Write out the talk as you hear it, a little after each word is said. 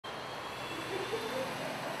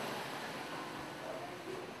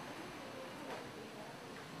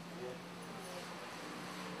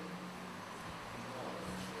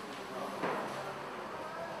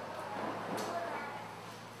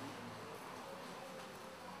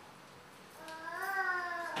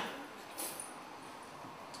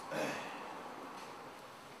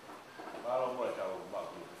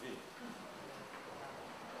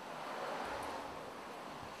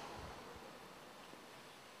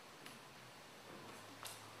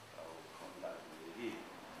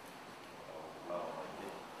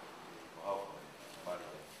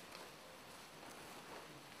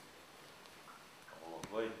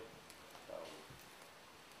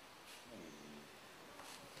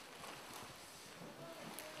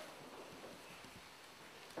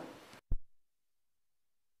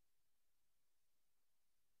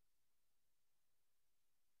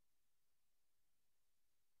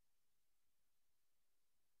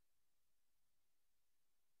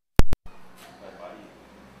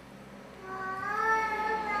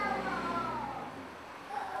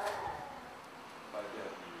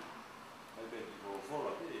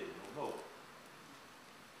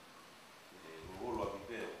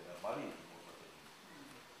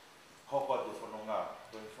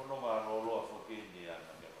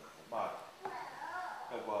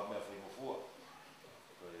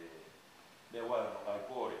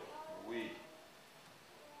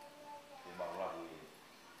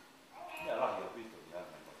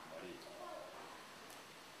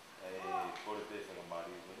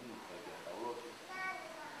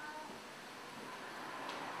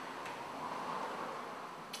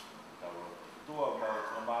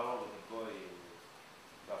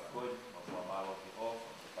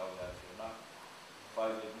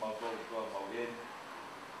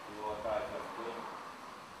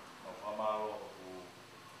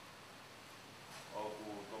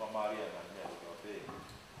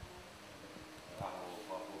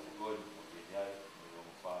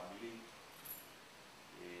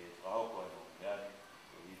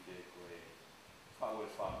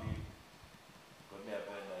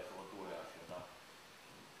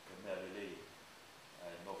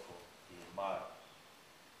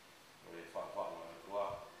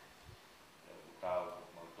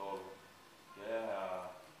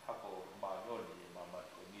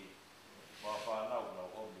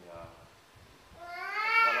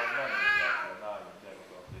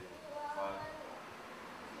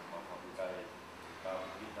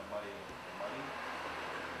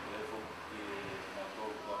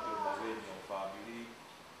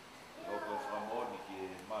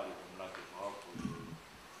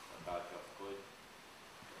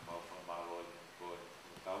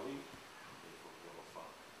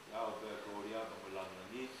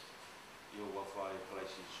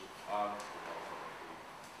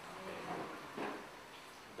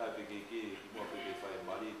que mo que faz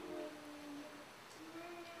marido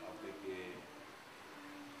ape que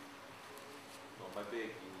no vai pe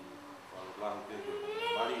que fala lá pe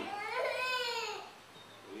marido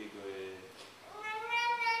e que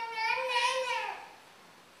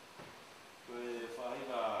faz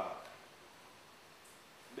na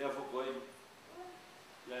me afogoi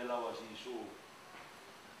ya la wa si su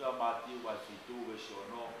ta mati wa si tu ve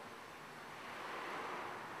sono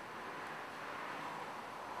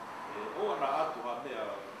o na atu ha mea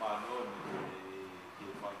manoni ki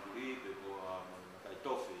whaikuri pe ko kai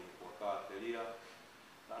tofi ko ka teria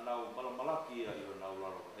na nau malamalaki ai o nau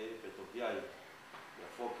laro e pe toki ai ia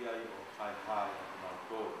foki ai o hai hai nau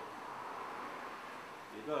tō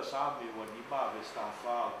e noa sami wa ni ma ve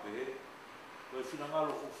stafa pe ko e whina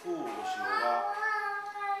ngalo fufu o si o wa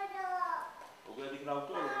o ke dik nau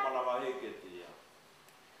tō ko malawa e ke te ia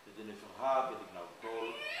te tene whaha ke dik nau tō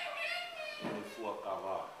e ne fua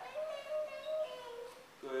kawa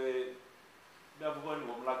que me avogoni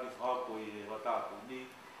o mlaki whako i watako ni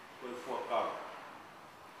ko e whakau.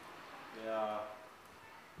 Mea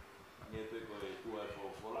nge pe ko e tua e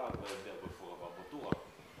whawhola, ko e mea ko e whakawa motua,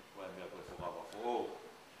 ko e mea ko e whakawa whao.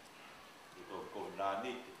 I ko ko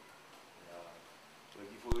nānite. Ko e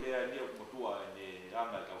ki whuirea nia ko motua e ne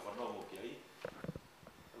anga i kau whanongo ki ai.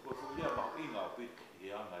 Ko e whuirea mahu inga o pito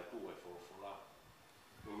i anga i tua e whawhola.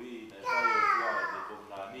 Ko i na e whai e tua e ne ko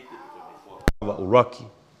nānite ko e whakawa uraki.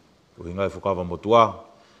 Ko hinga e whakawa motua.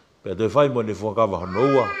 Pea te whai mo ne whakawa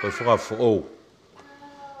hanoua, ko e whakawa whaou.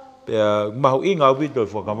 Pea mahu inga au pito e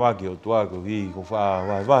whakamaki o tua, ko hi, ko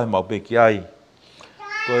wahe mau peki ai.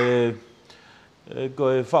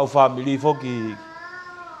 Ko e whau whamili whoki,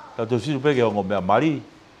 tau te siru peke o ngō mea mari.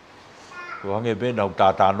 Ko hange pena au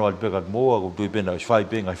tātānoa li peka kimoa, ko tui pena o swhai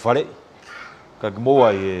penga i whare. Ka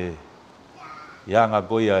kimoa i anga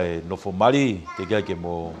koia e nofo mari, te kia ke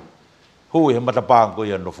mo hui he matapāng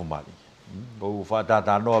koia nofo mari. Ko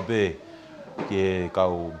whātātānoa pe ke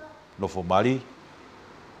kau nofo mari.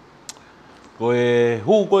 Ko e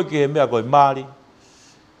huu koe ke he mea koe mari.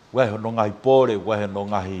 Wai hono ngahi pōre, wai hono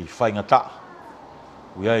ngahi whaingata.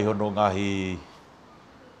 Wai hono ngahi...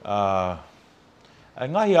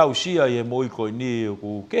 ngahi au sia i he moi koe ni,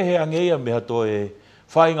 ku kehe angeia me hato e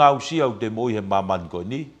whainga au sia u te moi he mamani koe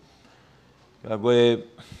ni. Ka koe...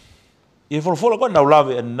 I he wholofola koe nau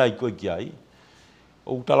lawe ane nai koe ki ai.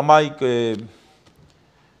 O talamai koe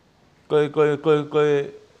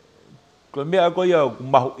mea koe ia ku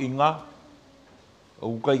mahu inga.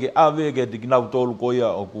 O kai ke awe ke te kinau tolu koe ia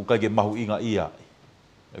o ku kai ke mahu inga ia.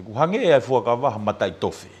 E ku hange e whuakawa ha matai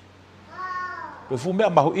tofe. Koe fu mea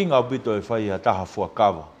mahu inga o pito e whai ha taha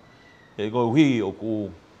whuakawa. E koe hui o ku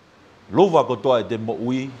lova ko toa e te mo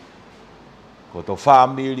ui. Ko to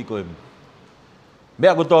whamiri koe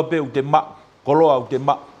mea ko toa pe u te ma, koloa u te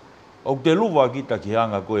ma. O te luwa kita ki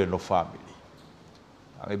hanga koe no whamiri.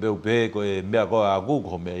 Ange peu pe koe mea koe a ku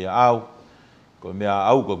ko mea ia au. Koe mea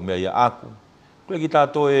au ko mea ia aku. Koe ki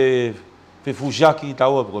tātou e whewhusaki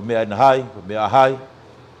taua koe mea ina hai, koe mea hai.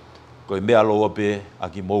 Koe mea loa pe a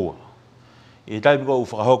ki moua. I taimi koe u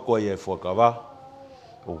whakahoko i e whakawa.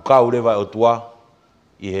 O kau rewa o tua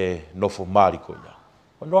i he nofo mari koe ia.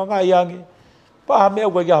 O noa ngai ange. Paha mea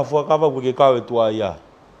koe ki ha whakawa koe ki kau e tua ia.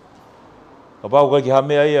 Ka pau koe ki ha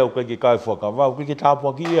mea ia koe ki kau e whakawa, koe ki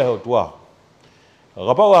tāpua ki ia o tua.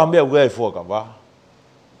 Ka pau ha mea koe e whakawa.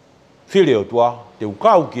 While o tua, te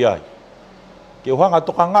ukau ki ai. Ke uhanga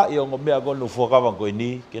toka ngai o mea koe no whakawa koe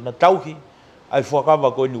ni, ke na tauhi, ai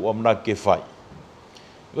whakawa koe ni uamna ke whai.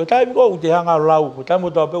 Ko taimi koe u te hanga lau, ko taimi o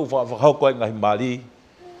tau pe u whakahau koe ngahi mari.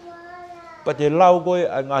 Pa te lau koe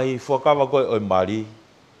ai ngahi whakawa koe oi mari.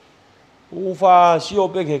 U wha sio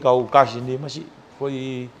pe ke kau kasi ni masi,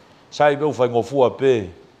 koe sai pe u whai ngofua pe,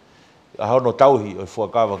 a hono tauhi oi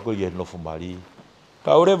whakawa koe i nofu mari.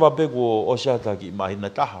 Ka urewa pe ko o siata ki mahina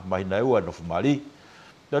taha, mahina ua nofu mari.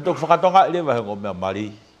 Nā tōku whakatonga i lewa hengo mea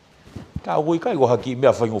mari. Tā ui kai ko haki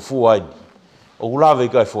mea whaingo fua ai. O ulawe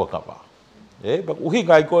kai whakawa. Pa uhi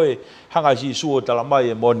kai koe hanga si suo talamai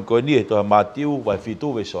e moni koe ni e toha mātiu vai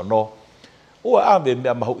whitu we sono. Ua ame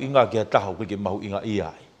mea mahu inga ki ha taha koe ke mahu inga i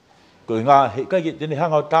ai. Koe ngā he kai ke tene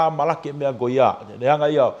hanga o tā malake mea koe ia. Tene hanga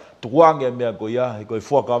ia tukuange mea koe ia. He koe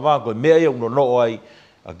whakawa koe mea ia unono ai.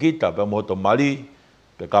 A kita pe mohoto mari.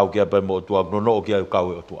 Pe kau kia pe mohoto unono kia u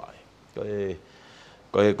kau e o tua ai.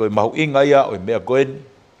 Koe mahu inga ia o mea koe ni,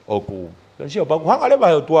 o ku. Koe sio, pa ku hanga lewa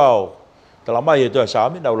heo tua o. Talamai e toa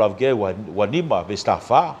saami, na ulaw ke wanima, ve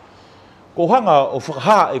stafa. Ko hanga o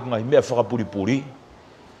whakaha e kungahi mea whakapuripuri.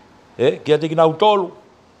 Kia te kinau tolu.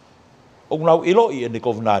 O kunau ilo i ene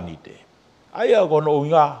kovnani te. Aia kono o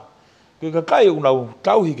inga. Ke ka kai unau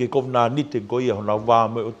tauhi ke kovna nite ko ia hona wa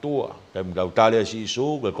me o tua. Ke mga utale si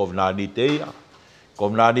isu ke kovna nite ia.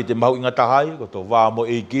 Kovna nite mau inga tahai ko to wa mo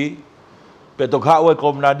eki. Pe to ka o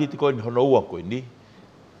kovna nite ko ni hona ua ko ni.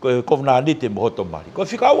 Ko kovna nite mo hoto mari. Ko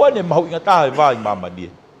fika wa ne mau inga tahai wa i mama ni.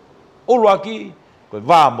 Ulu aki ko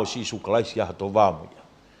wa mo si isu kalai ya to wa mo ia.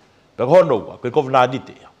 Pe hono wa ko kovna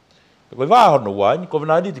nite ia. Ko wa hono wa ni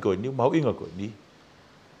kovna nite ko ni mau inga ko ni.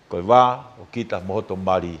 Ko wa o kita mo hoto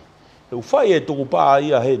mari. O fai e tuku pā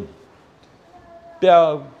ia hen.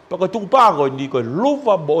 Pea, paka tuku pā koe ni koe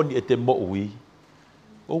luwa mo ni e te mo ui.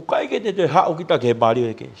 O kai ke te hao kita ke he mari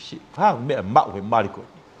e ke. Hao mea mau he mari koe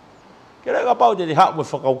ni. Ke rega pau te hao me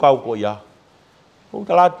whakaukau koe ia. O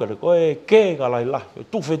ta latu kare koe ke ka lai lahi. O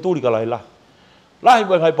tuwhe turi ka lai lahi. Lahi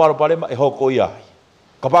koe ngai paro parema e hoko ia.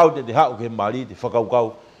 Ka pau te hao ke he mari te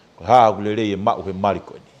whakaukau. Koe hao le rei e mau he mari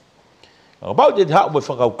koe ni. Ka pau te hao me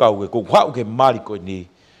whakaukau e ko hao ke he mari koe ni.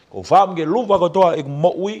 Ko whaam ke luwa kotoa e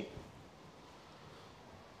mo ui.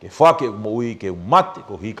 Ke whake e mo ui, ke mate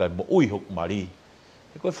ko hika e mo ui hoku mari.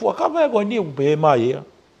 E koe whuakawa e koe ni upe he mai ea.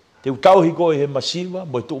 Te utauhi koe he masiwa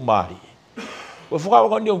mo e tuu mari. Koe whuakawa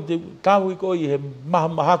koe ni upe tauhi koe he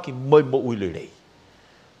maha mahaki mo e mo ui le rei.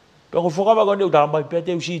 Pero koe whuakawa koe ni upe taramai pe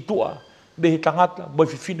te usi tua. Me he tangata mo e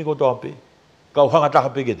whiwhine kotoa pe. Kau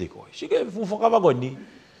hangataha pe ke te koe. Sike whuakawa koe ni.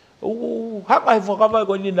 Hanga he whuakawa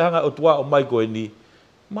koe ni na hanga o tua o mai koe ni.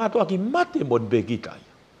 Mātua ki mate mo nbe kita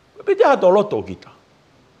ia. Pe te hato loto kita.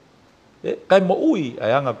 Kai mo ui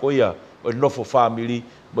ai anga ko ia o nofo family,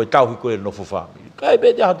 mo tauhi ko e nofo family. Kai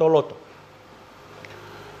pe te hato loto.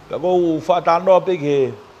 Ka ko whaatanoa pe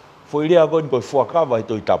ke whoirea ko ni koe whuakawa he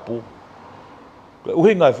toi tapu. Koe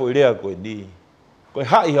uhinga e whoirea ko ni. Koe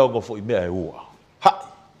hai hao ko whoi mea e ua. Hai.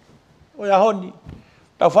 Koe ahoni.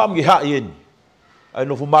 Tau whaamgi hai eni. Ai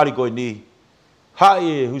nofo mari ko ni. Hai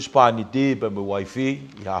e huspani te pe me wifi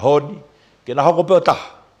i hahoni ke na hoko pe o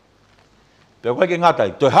taha. Pe koe ke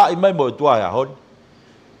ngatai, toi hai mai mo e tua e hahoni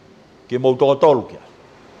ke mou toko tolu kia.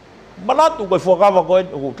 Manatu koe whuakawa koe,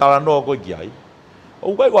 o taranoa koe ki ai.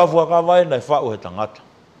 O koe koe whuakawa e nei whau he tangata.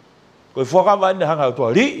 Koe whuakawa e nei hanga o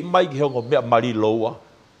tua ri mai ki hongo mea mari loua.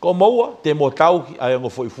 Ko moua te mo tau ki ai ongo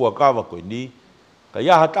whuakawa koe ni. Ka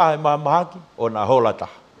iaha taha e maha mahaki o na hola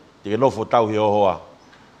taha. Te ke nofo tau he ohoa.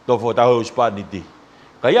 Tofo tau Hispani ti.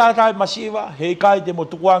 Ka ia tai masiva he kai te mo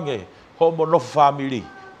tukuange ho mo nofo family.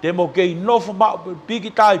 Te mo kei nofo ma piki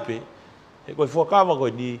taipe. He koe whuakawa koe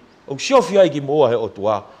ni o siofi ai ki moa he o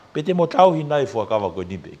tua. Pe te mo tau hi nai whuakawa koe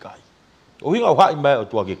ni pe kai. O hinga o hai mai o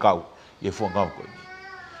tua ke kau i e whuakawa koe ni.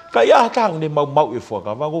 Ka ia tau ne mau e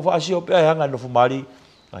whuakawa. Ko whaasio pe ai hanga nofo mari.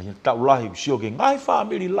 Ka ia tau lahi sio ke ngai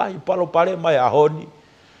family lahi palo pare mai ahoni.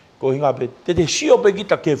 Ko hinga pe te sio pe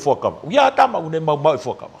kita ke whuakawa. Ia tama une mau e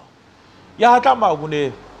whuakawa. Ia tama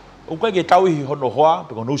une o koe ke tauhi hono hoa,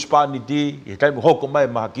 pe kono uspani ti, e taimu hoko mai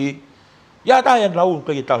mahaki. Ia tahi an lau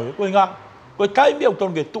koe ke tauhi. Ko hinga, koe taimi au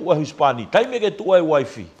tono ke tua uspani, taimi ke tua e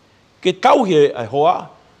wifi. Ke tauhi e hoa,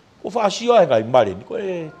 ko whaasio e ngai mare.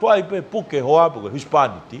 Koe tuai pe puke hoa, pe koe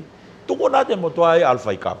uspani ti. Tuko nate mo tuai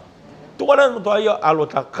alfa i kama. Tuko nate mo tuai alo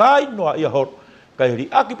takai noa ia hor. Kai ri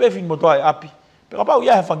aki pe fin mo tuai api. Pe kapau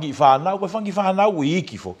ia he whangi whanau, koe whangi whanau i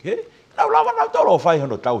iki foki, he? Nau lawa nau tolo whai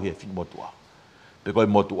hono tau he fin motua. Pe koe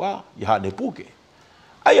motua, i hane puke.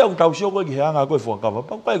 Ai au tau sio koe ki he anga koe whakawa,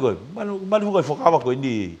 pa koe koe, manu koe whakawa koe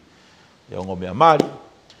ni, e ongo mea mari,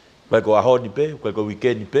 koe koe ahoni pe, koe koe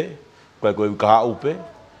weekendi pe, koe koe wikahau pe,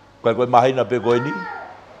 koe koe mahina pe koe ni.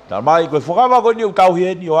 Tā mai koe whakawa koe ni u tau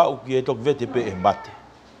he ni o au ki e tok vete pe e mate.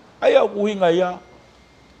 Ai au kuhinga ia,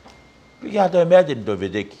 piki hata e mea teni toi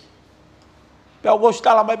veteki. Pea o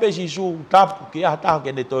stala mai pe si su tapu ki a taha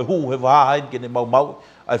ke ne toi hu he waha hain ke ne mau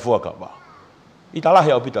ai whuakawa. I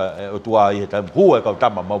talahi au pita o tua i he taimu hu e kau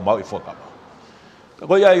tama mau i whuakawa. Ka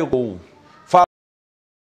koe ai o kou wha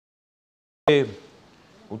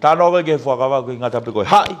o tānoa ke whuakawa koe ngata pe koe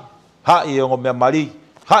hai e ongo mea mari,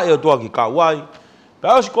 hai o tua ki kauai.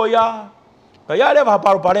 Pea o si koe ia, ka ia lewa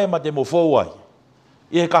haparo parema te mo fōu ai.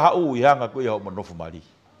 I he kaha u i hanga koe ia o manofu mari.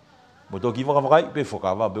 Mo tō ki whakawakai pe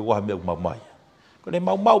whuakawa pe waha mea umamai. Ko ne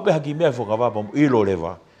mau pe haki mea whakawa pa ilo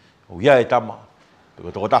lewa. O ia e tama. Pe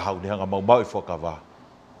ko toko taha uni hanga mau e whakawa.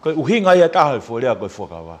 Ko uhinga ia taha e wholea koe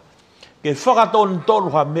whakawa. Ke whakatonu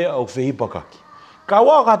tonu ha mea o whihipakaki. Ka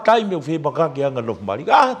waka taime o whihipakaki hanga nofu mari.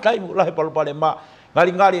 Ka taime o lahe palopale ma.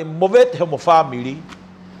 Ngari mo vete he mo family.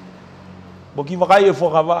 Mo ki wakai e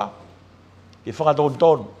whakawa. Ke whakatonu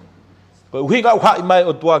tonu. Ko uhinga uhai mai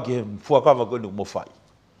o tua ki he whakawa koe nuk mo whai.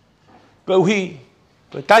 Ko uhi.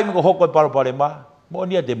 Ko taime ko hoko e palopale ma. Mo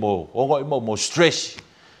nia te mo, ongo mo stress.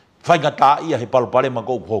 Whainga tā ia he palopare ma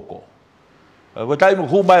kou hoko. Ko taime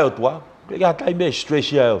hu mai o tua, ko ia taime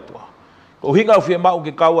stress ia o tua. Ko hinga o fia mau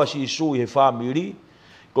ke kaua si isu he family.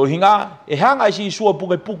 Ko hinga e hanga si isu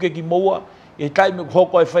puke ki moa e taime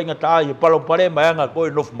hoko e whainga tā e palo pare mai anga koe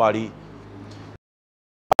nofu mari.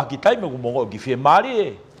 Ki taime ku mongo ki fia mari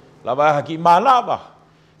e. Lava haki mānama.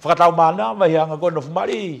 Whakatau mānama he anga koe nofu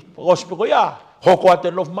mari. Gospe ko ia. Hoko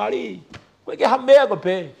ate nofu mari. Koe ke hamea ko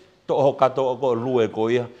pe. To ho kato ko lue ko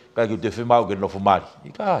ia. Kai ki te whemau ke nofu mari. I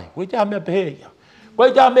kai. Koe te hamea pe he ia.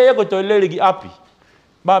 Koe te hamea ko toi lere ki api.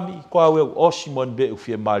 Mami, ko au e osi mon be u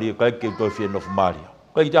fia mari. Kai ke toi fia nofu mari.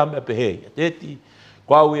 Koe te hamea pe he ia. Teti.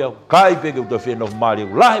 Ko au ia. Kai pe ke toi fia nofu mari.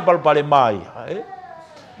 Lahi palpare mai.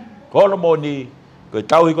 Kono mo ni. Koe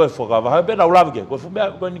tau hi koe whakawaha, pena ulawi ke, koe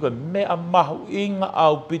whumea koe ni koe mea mahu inga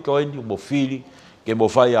au pito eni mo whiri ke mo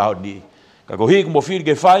whai aho ni. Ka ko hi ko mo whiri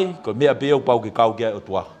ke whai, koe mea peo pau ke kau kia o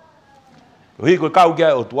tua. Ko hi koe kau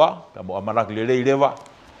kia o tua, ka mo amanaki le rei lewa,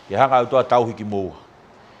 ke hanga o tua tau hi ki moua.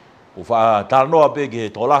 Ko wha tānoa pe ke he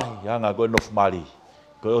tolahi, hanga koe nofu mari.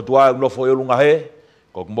 Koe o tua nofo e lunga he,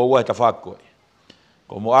 ko moua he ta whakoe.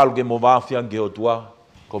 Ko mo alu ke mo wāwhiang ke o tua,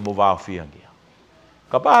 ko mo wāwhiang ke.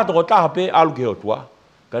 Ka paha toko taha pe alu ke hotua.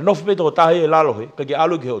 Ka nofu pe toko taha e lalo he, ka ke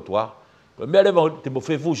alu ke hotua. Ka mea rewa te mo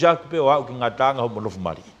whefu shaku pe o au ki ngā tanga ho mo nofu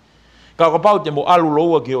mari. Ka pau te mo alu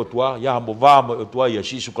loua ke hotua, iaha mo vā mo hotua ia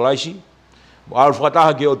sisu kalaisi. Mo alu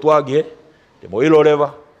whakataha ke hotua ki he, te mo ilo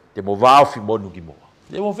rewa, te mo vāwhi monu ki moa.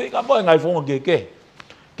 Te mo whika moe ngai whonga ke ke.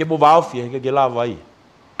 Ke mo vāwhi he ke lava i.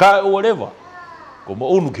 Ka e ua rewa, ko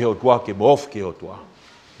mo unu ke hotua, ke mo ofu ke hotua.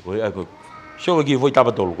 Ko hea ko, shoga ki fwoi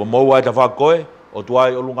tapatolu, ko mo ua e ta whakoe, o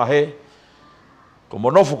tuai o lunga he, ko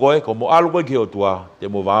mo nofu koe, ko mo alu koe ki o tua, te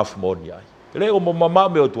mo waafu moni ai. Ke leo mo mama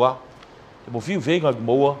me o tua, te mo fiu whenga ki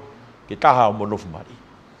moua, ke taha o mo nofu mari.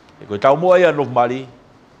 E koe tau mua ia nofu mari,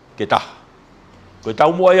 ke taha. Koe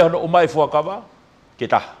tau mua ia no o mai fuakawa, ke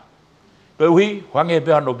taha. Koe uhi, hange he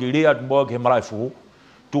peha no ki rea tu moa ki he malai fuhu,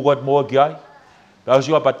 tuko at moa ki ai, rau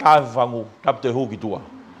siwa pa tahe whangu, tapu te hu ki tua.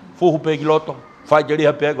 Fuhu pe ki loto, whai te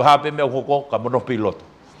riha pe, ko hape mea hoko, ka mo nofu pe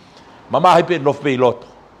loto. Mama hai pe nofu pe loto.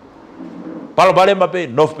 Palo barema pe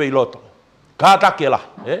nofu pe loto. Kātaki la.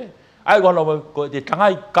 Ai kono ko te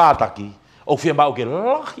tangai kātaki. O fia mau ke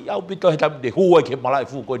lahi au pito he tapu te hua ke malai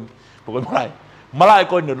fu koe. Koe malai. Malai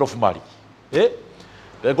koe ni nofu mari.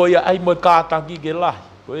 Pe koe ia ai moe kātaki ke lahi.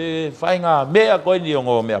 Koe whainga mea koe ni o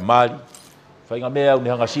ngō mea mari. Whainga mea uni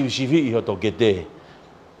hanga sivi iho to ke te.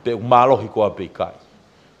 Pe umalohi koa pe kai.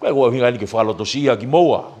 Koe koe hinga ni ke whaloto sia ki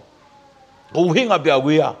moa. Ko hinga pe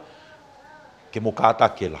au ia. Ke mo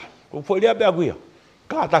kātake lai. Ko foi rea bea guia.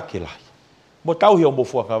 Kātake lai. Mo tauhi o mo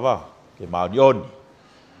fuakawa. Ke maoni oni.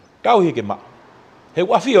 Tauhi ke ma. He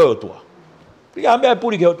wafia o tua. Pia mea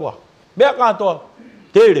puri ke o tua. Mea kātoa.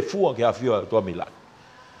 Tere fua ke hawhia o tua milani.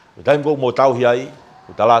 O taim kou mo tauhi ai.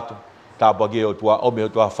 O talatu. Tāpua ke o tua. Ome o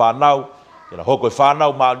tua whanau. Pena hoko e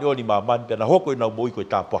whanau maoni oni mamani. Pena hoko e nau moi koe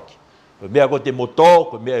tāpuaki. Koe mea ko te moto.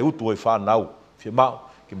 Koe mea e utu e whanau. Fia mau.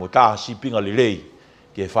 Ke mo tāha sipinga le rei.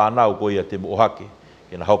 Ke whanau koe ia te mohake,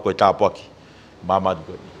 ke na hoko e tāpuaki, mamadu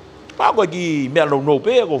koe. Pā koe ki mea no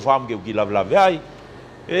pe, ko whaam ke ki lawe ai.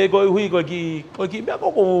 E koe hui koe ki mea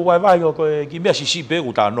koko waiwai koe ki mea sisi pe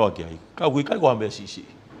ku tā noa ki ai. Kau hui kai koha mea sisi.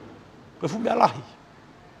 Koe fu mea lahi.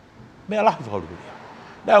 Mea lahi whakauru koe.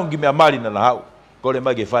 Nea ungi mea mari na na hau. Kore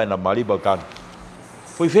mai ke whae na mari bau tānu.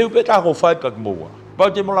 Fui wheu pe tā ko whae ka ki moua.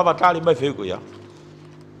 Pau te mo lava tāli mai wheu koe ia.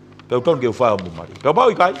 Pau tonu ke whae o mo mari. Pau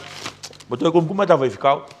pau i kai. Mo toi kum kuma ta vai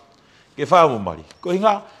fikau. Ke fa mo mari. Ko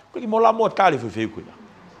hinga, ko ki mo la mo tali foi fei kuina.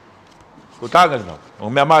 Ko tanga no. O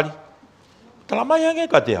me mari. Tala mai ange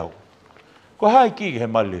ka te au. Ko hai ki he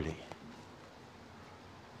mali le.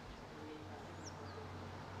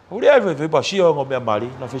 O le ai foi ba sio ngo me mari,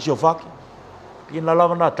 na fe sio faki. Ki na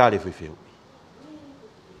lava na tali foi fei.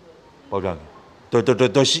 Pagang.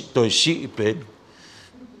 To si pe.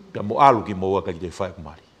 Ya mo alu ki mo ka ki te fai ku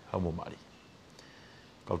mari. Ha mo mari.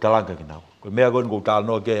 Kau talanga ki nau. Koe mea koe kou tālo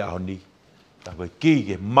noa ke aho ni. Tā koe ki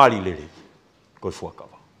ke mari lere. Koe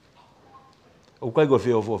fuakawa. O kai koe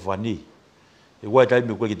whio fua whani. E wai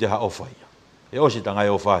taimi koe ki te ha ofa ia. E osi ta ngai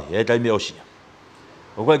ofa ia. E taimi osi ia.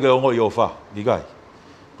 O kai koe ongo i ofa. Ki kai.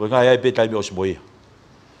 Koe ngai ai pe taimi osi mo ia.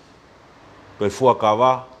 Koe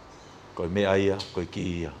fuakawa. Koe mea ia. Koe ki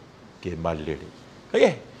ia. Ke mari lere. Kai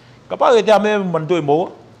e. Ka pā ke te ame mantui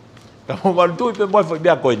moa. Ka mantui pe moi whai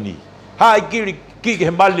mea koe ni. Hai kiri. Ki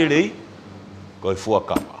ke mali rei, koe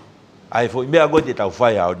fuakawa. Ai foi mea koe te tau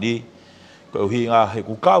whai au ni, koe uhi ngā he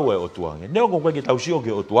kukau e o tuange. Neo koe ke tau sio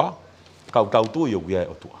ke o tua, kau tau tui o kia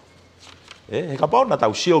e o tua. He ka pao na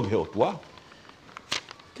tau sio ke o tua,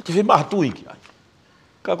 ke te whemaha tui ki ai.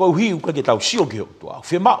 Ka koe uhi koe ke tau sio ke o tua,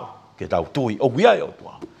 whemao ke tau tui o kia e o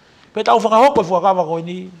tua. Pe tau whakahoko e fuakawa koe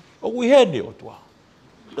ni, o kui hene o tua.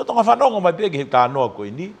 Lo tonga whanonga mai peke he kānoa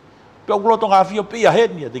koe ni. Pea ulo tonga whio pia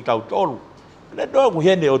heni a te Taukolo. Le doa ku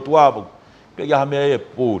hene o tuabu. Pea ia hamea e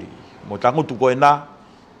pūri. Mo tangutu koe nā.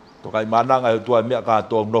 Toka i mananga e tua mea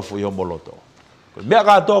kātoa nofu i homoloto. Koe mea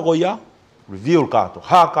kātoa ko ia. Reveal kātoa.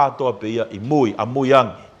 Hā kātoa pe ia i mui, a mui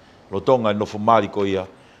angi. Lo tonga i nofu mari ko ia.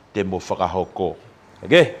 Te mo whakahoko.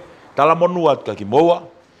 Ege, tala monua ka ki moa.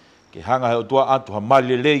 Ke hanga he o tua atu ha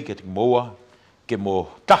mali lei ke te moa. Ke mo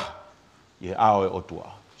taha. I he ao e o tua.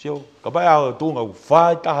 Sio, ka pai ao e tunga u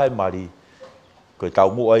whai taha e mari. Koe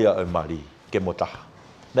tau mua ia e mari. Ke mo taha.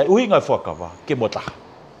 Nei uhinga e whakawa. Ke mo taha.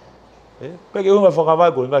 Koe ke uhinga e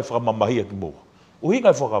whakawa koe ngai whakamamahia ki moa. Uhinga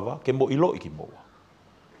e whakawa. Ke mo ilo i ki moa.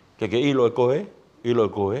 Ke ilo e koe. Ilo e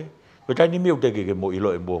koe. Koe taini miu te ke mo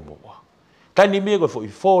ilo e moa moa. Taini miu koe i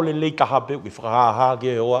fōle lei taha pe. Ke whakaha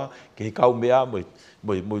ke hoa. Ke he kau mea.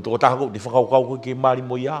 Moi toko taha koe. Te whakaukau koe ke mari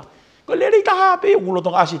mo ia. Koe le lei taha pe. Ulo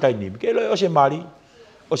tonga asi taini miu. Ke ilo e o se mari.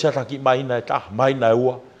 O se ataki maina e taha. Maina e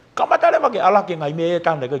ua. Kamatare ma ke ala ke ngai me e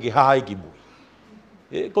tana ke hae ki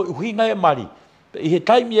mui. Koe uhinga e mari. I he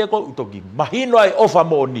taimi e koe utoki. Mahino ai ofa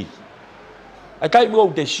mo ni. Ai taimi o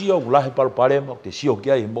te sio u lahe palparema. Te sio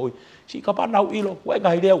ki ai he moi. Si ka panau ilo. Koe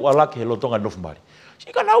ngai rea u ala ke he lotonga nofu mari.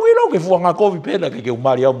 Si ka nau ilo ke fuanga kovi pena ke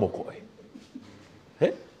umari au mo koe.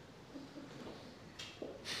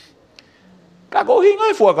 Ka ko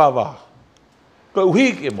uhinga e fuakawa. Koe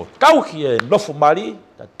uhinga e mo. Tau ki e nofu mari.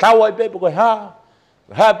 Ta tau ai pepe koe haa.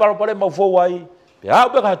 Haa palparema u fou ai. Pe haa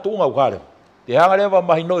upe ka tunga u kare. Te hanga rewa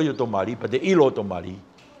mahino i o to mari. Pa te ilo o to mari.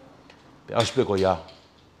 Pe aspe koe ia.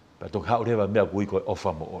 Pa toki hau rewa mea kui koe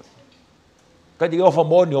ofa mo oi. Kai te ofa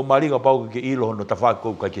mo oni ho mari ka pau ke ilo hono ta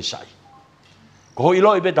whakou kai ke sai. Ko ho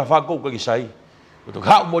ilo i be ta whakou kai ke sai. Ko toki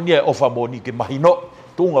hau mo ni e ofa mo ni ke mahino.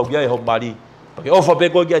 Tunga u ia e ho mari. Pa ke ofa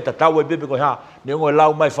pe koe kia ta tau e pepe koe haa. Ne ngoi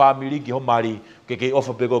lau mai whamiri ki ho mari. Ke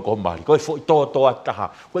ofa pe koe ko ho mari. Koe fo i toa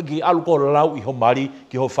taha. Koe ki alu ko lau i ho mari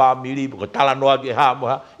ki ho whamiri. Ko tala noa ki haa mo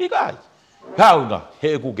haa. I kai. Kaunga,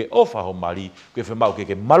 he ku ke ofa ho mari. Koe whamau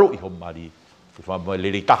ke malu i ho mari. Koe whamau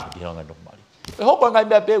liri taha ki hanga no mari. E hopa ngai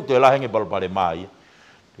mea peu te lahenge palopare mai.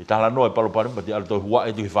 Te tala noa e palopare ma te alu toi hua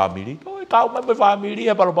e te whamiri. Koe kau mai me whamiri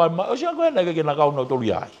e palopare mai. O sia koe nai ke na kau nau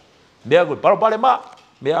tolu ai. Mea koe palopare ma.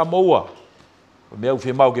 Mea moua. Mea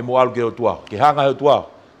uwhi mau ke mo alu ke o tua. Ke hanga he o tua.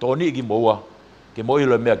 Tōni ki moua. Ke mo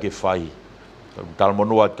ilo mea ke whai. Tala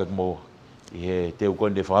monua ka mo. I he te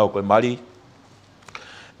ukoen te whahau koe mari.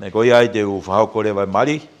 Nei koe ai te u whahau koe rewa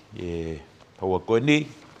mari. E haua koe ni.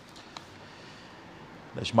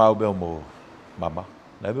 Nei smau beo mo mama.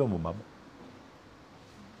 Nei beo mo mama.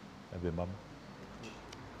 Nei beo mama.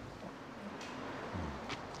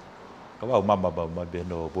 Ka wau mama ba mai beo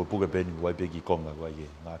no puke peni wai peki konga wai e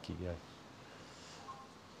ngaki ai.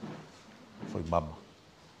 Foi mama.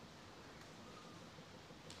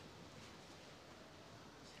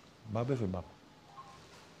 Mama foi mama.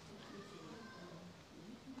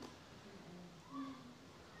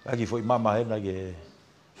 Aki foi mama he na ke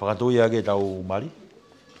whakatoi ake tau mari.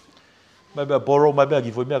 Mai bea poro, mai bea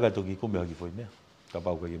ki foi mea ka toki kume aki foi mea. Ka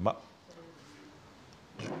pau ka ki ma.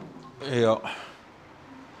 Ea.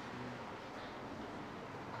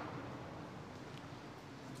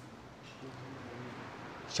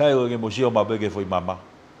 Sai o ke museo ma ke foi mama.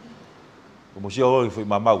 O museo ke foi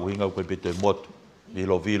mama ku hinga ko pete moto.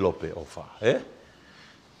 Vilo pe ofa,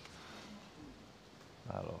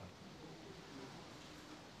 Alo.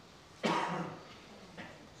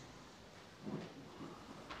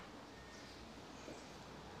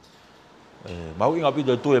 Mau inga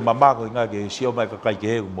pito tu e mama ko inga ke sio mai ka kai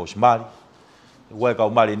ke mo smari. Ua ka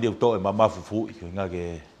mari ni to e mama fufu ko inga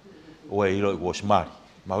ke ua ilo ko smari.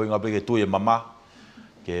 Mau inga pe ke tu e mama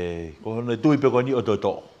ke ko ne tu pe ko ni o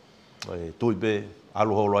to. Tu pe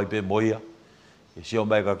alu ho loi pe moia. E sio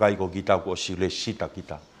mai ka kai ko kita ko sile sita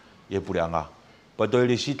kita. E pureanga. Pa to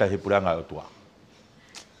ile sita he pureanga o tua.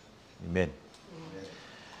 Amen.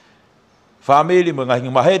 Family mo ngai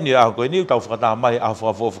maheni a ko ni tau fata mai a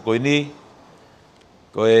fo ko ni.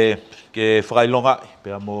 Ko e ke frailonga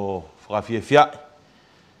pe mo frafia.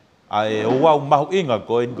 Ai o wa mau inga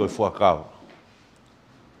ko en ko fuakau.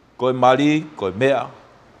 Ko mali, ko mea.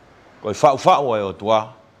 Ko fa o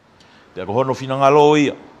tua. Te ko hono fina ngalo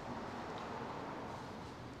ia.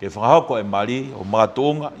 Ke whakahoko e mari o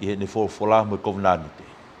mātunga i he ne whola mo kovnani te.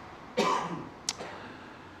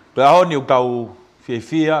 Koe ahoni o tau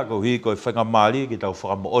whiawhia, ko hi koe whenga mari, ki tau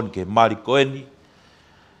whakamoon ke mari koeni,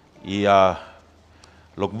 i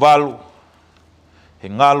Lokuvalu, he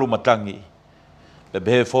Lokuvalu Matangi, le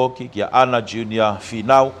behe whoki ki a Ana Junior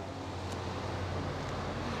Finau.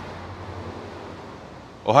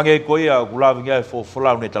 O hange koe a kulawi ngai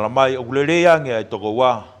wholau ne talamai, o kulerea ngai toko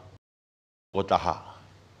wā o taha.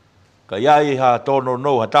 Ka iai ha tono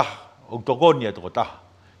no ha taha, o tokoni e toko taha,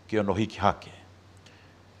 ki ono hiki hake.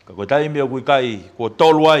 Ka koe taimi o kui kai, kua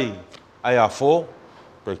tolu ai, ai a fō,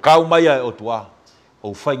 toi kau mai ai o tua,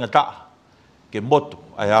 o whainga taa, ke moto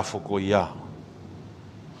ai a fō ko ia.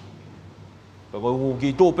 Ka koe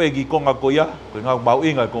ki tōpe ki konga ko ia, koe ngau mau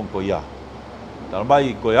inga konga ko ia. Tala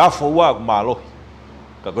mai koe a fō ua ku mālohi,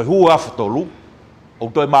 ka koe hu a fō tolu,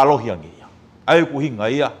 o toi mālohi angi ia. Ai ku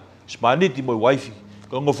hinga ia, smaniti moi waifi,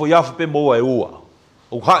 ka ngofo ia fō pe moa e ua,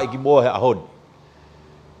 o hae ki moa he ahoni.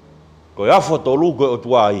 Koe a fō tolu koe o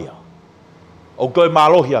tua ia. O toi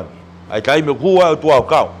mālohi angi. Ai taime kua o tua o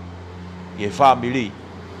kau. I e whamili.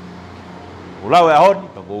 O lau e ahoni,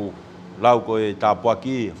 ka kou lau koe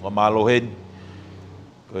tāpuaki, whamalohen.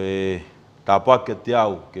 Koe tāpuaki te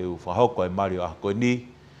au, ke u whahoko e Mario a koe ni.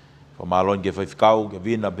 Whamalohen ke whaifikau, ke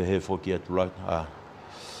vina pe he whoki atu lau.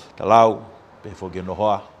 Ta lau, pe whoki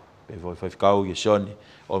nohoa, pe whaifikau ke sioni.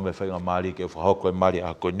 O me whainga mari ke whahoko e Mario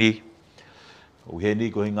a koe ni. O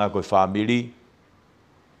heni ko hinga koe whamili.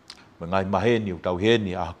 Me ngai maheni o tau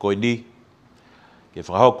heni a koe ni. Ke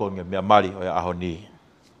whahoko nge mea mari o e aho ni.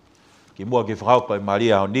 Ki mua ke whahoko e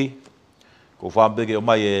mari aho ni. Ko whambeke o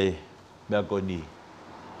mai e mea koe ni.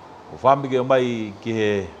 Ko whambeke o mai ki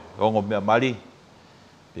he ongo mea mari.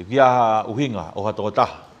 Pe kia ha uhinga o hatoko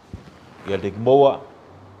taha. Kia te kimoa.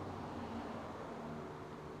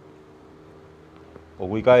 O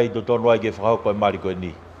wikai to tonu ai ke whahoko e mari koe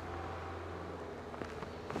ni.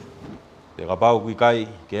 Pe ka pau kui kai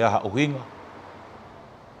ke aha uhinga.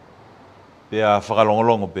 Pe a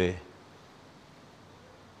whakalongolongo pe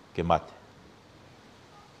ke mate.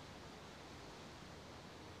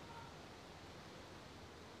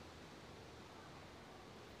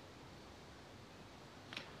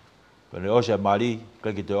 Pene ose a mari,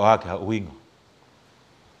 kai ki te oha ke ha uhinga.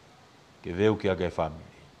 Ke veu ki a ke whamiri.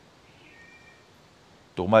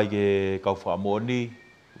 Tō mai ke kau whaamoni,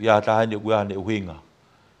 ia tahani o kuihane uhinga.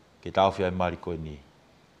 Ke tau whia e mari koe ni.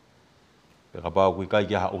 Pe ka pau kui kai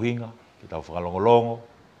ki aha uhinga, ke tau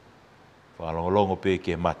whakalongolongo pe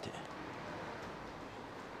ke mate.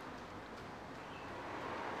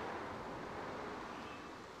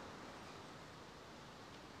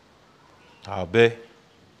 Be.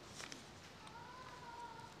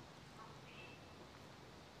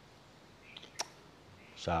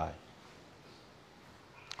 Sai.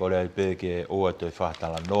 Kore ai pe ke oa toi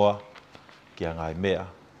whahatala noa, ki a ngai mea.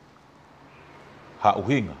 Ha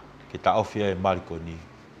uhinga, ke ta ofia e mari ko ni.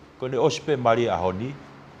 Kone osi pe mari a honi,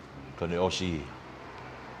 kone osi.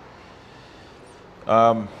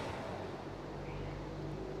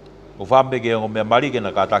 O whambe ke o mea mari ke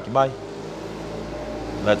na kātaki mai.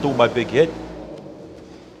 Na tū mai pe ki het.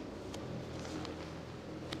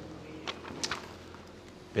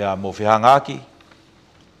 Pea mo whihanga aki.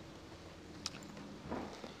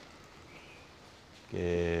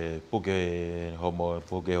 Ke puke homo,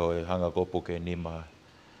 puke hoi hanga ko puke nima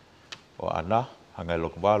o ana, hanga e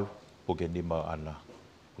Lokuvalu, puke nima o ana.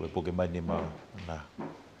 Puke mai nima o ana.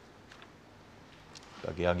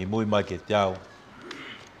 Kaki angi mui mai ke te au.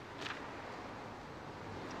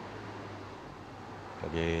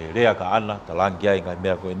 Kaki rea ka ana, talangi ai ngai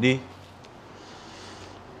mea koe ni.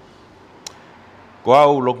 Ko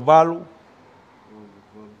au Lokuvalu,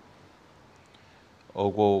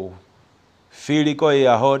 o ko whiri koe i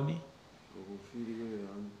ahoni,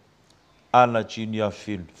 ana chinia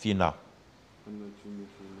Finau.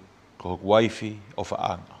 Ko waifi o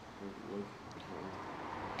whaanga.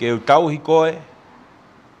 Ke u tauhi koe,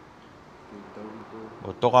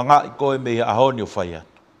 o toka ngai koe me i ahoni o whaiat.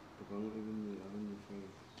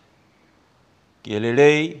 Ki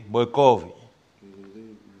elelei moe kovi.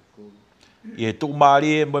 I he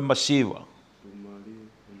tukumari e moe masiwa.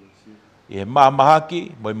 I he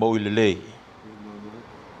mahamahaki moe mo ilelei.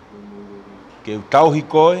 Ke u tauhi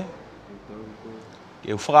koe,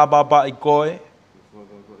 ke u whakababa i koe,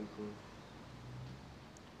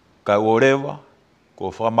 ka u orewa,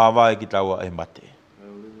 ko whakamawai ki taua e mate.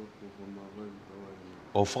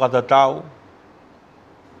 O whakatatau,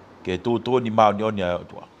 ke tūtoni mao ni oni ai o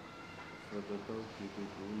tua.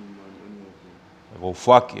 Ko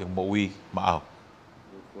whaki e mo ui maau.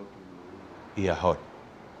 Ia hon.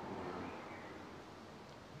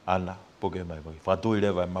 Ana, puke mai mai. Whatui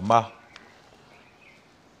rewa e mama.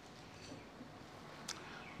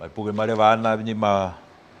 Mai puke mai rewa ana ni ma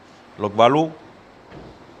Lokuvalu.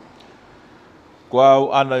 Ko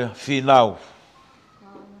au ana Finau.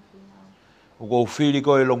 Ko whiri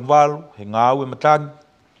koe Lokuvalu, he ngāu e Matangi.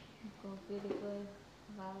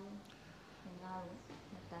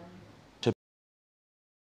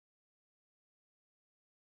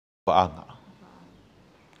 Paanga.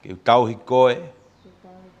 Ke u tauhi koe,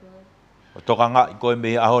 Toka ngā i koe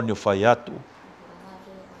me ahoni o whai atu.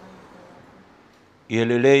 I he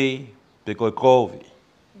lelei pe koe kovi.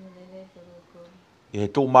 I he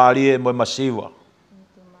tū maari e moe masiwa.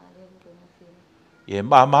 I he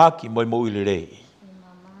mahamahaki moe mo i lelei.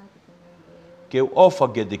 Ke u ofa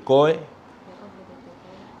ke te koe.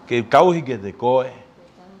 Ke u tauhi ke te koe.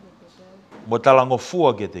 Mo talango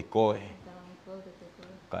fua ke te koe.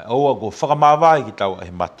 Kai aua ko whakamawai ki tau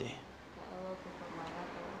he mate.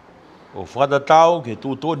 O whakatatau ke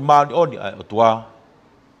tūtoni maani oni ai o tua.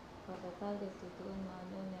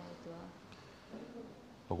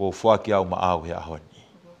 O ko whaki au maau he ahoni.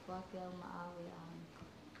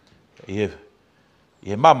 I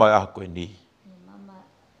he mama e ako e ni.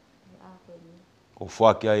 Ko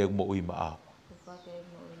whaki ai mo ui maau.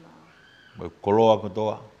 Mo koloa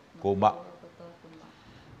kotoa, ko ma.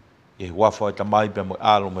 I he wafa e tamai pe mo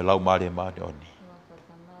alo me lau maare maani oni.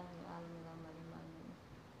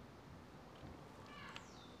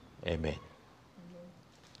 Amen.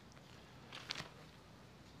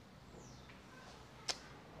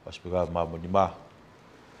 Paspega mamo ni ma.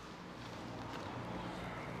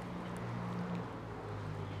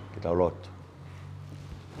 Kita lot.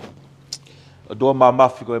 O do mama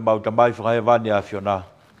fiko e mau tamai fra e vani a fiona.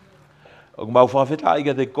 O mau fa feta i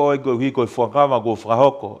te koe ko hi ko fuakama ko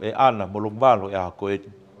frahoko e ana mo longvalo e a koe.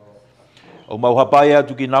 O mau hapai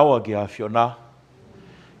atu ki naua ki a fiona.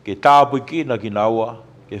 Ke tāpu ki na ki naua.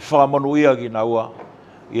 Ke whamanuia ki naua.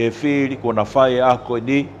 I e whiri ko na whai e a koe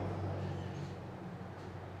ni.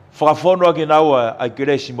 Whakafonua ki naua ai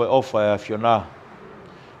kiresi mo e ofa e a fiona.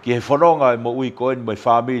 Ki he whanonga e mo ui koe ni mo e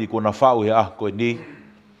whamiri ko na whau e a koe ni.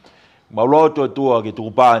 Mauloto e tua ki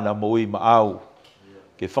tukupāna mo ui ma au.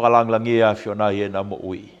 Ke whakalanglangi e a fiona i e na mo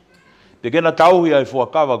ui. Te kena tauhi ai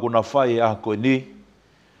fuakawa ko na whai e a koe ni.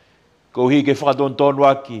 Ko hi ke whakatontonu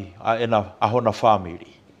aki a e na ahona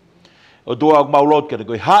whamiri. O tua aku mauloto kena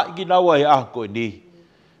koe hae ki naua e a koe ni.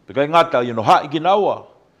 Pe kai ngata i no hae ki naua.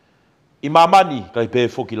 I mamani kai pe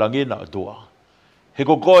foki langina o tua. He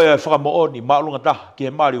ko koe e whakamooni maalunga taha ki he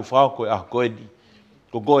mari u whako e a koe ni.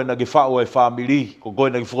 Ko koe na ke whao e whamiri. Ko koe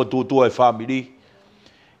na ke whakatutua e whamiri.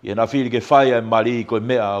 I na whiri ke whai e mari koe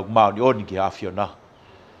mea o maoni oni ki a fiona.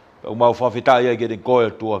 O mau whawhetai e ke te koe o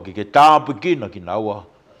tua ki ke tāpu kina ki naua.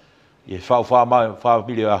 I he whao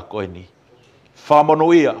whamiri a koe ni.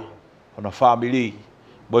 Whamonuia hona whamiri.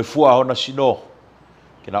 Moi fua hona sino.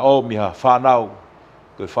 Ke na omiha whanau.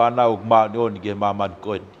 Koe whanau maoni oni ki he mamani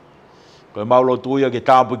koe ni. Koe maulo tuia ke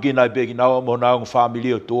tāpu kina i pe ki naua mo hona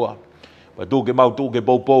whamiri o tua. Pa tu ke mau tu ke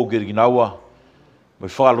poupou ke ki naua. Moi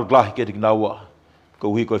whakalotlahi ke ki naua.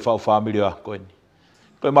 Ko hi koe whao whamiri a koe ni.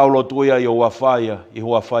 Koe maulo tuia i hoa whaia. I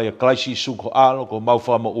hoa whaia klaisi suko alo ko mau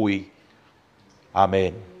whamo ui.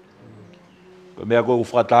 Amen. Koe mea koe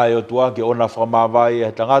whakatae o tua ke ona whamawai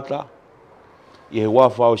e tangata. I he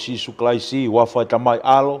wafa o sisu klaisi, wafa e tamai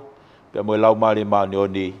alo. Pea mo e lau maare maani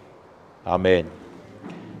oni. Amen.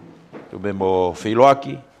 Koe me mo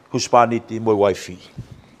whiloaki, huspaniti mo waifi.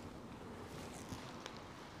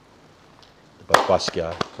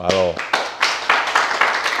 Paskia, malo.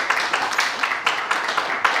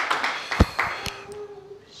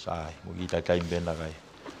 Sai, mo i tai bena kai.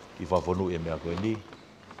 Ki whawhonu e mea koe ni.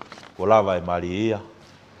 Ko lava e mari ia.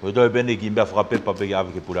 Koe toi bene ki mbea whakapepa peki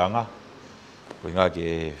awe ke puranga. Koe ngā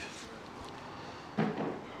ke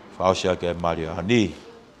whaosia ke mari a ni.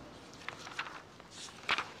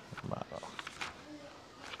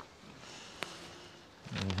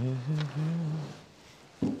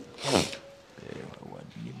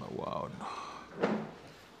 Nima waono.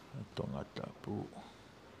 Tonga tapu.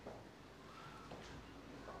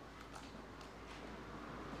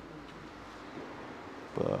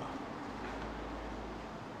 Pa.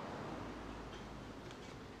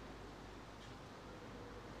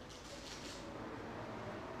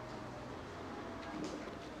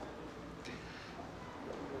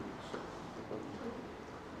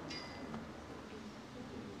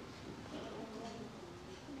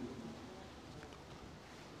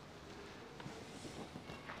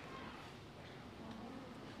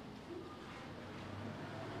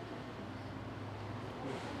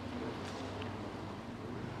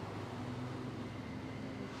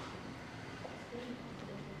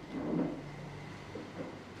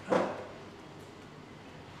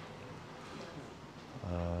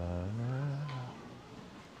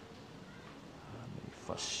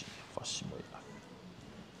 Fasi mo ia.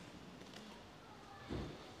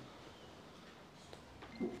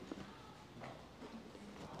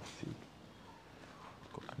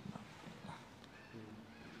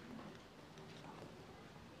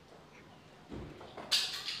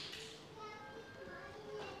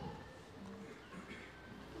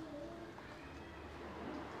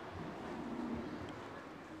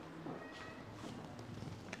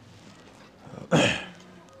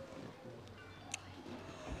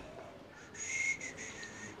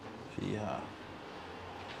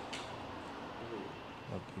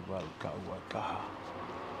 kaua kaha.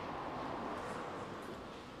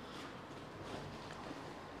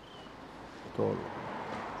 Tolo.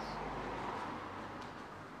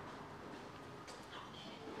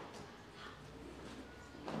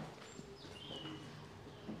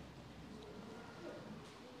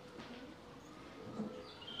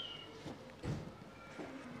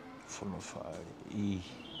 Whanawhare I.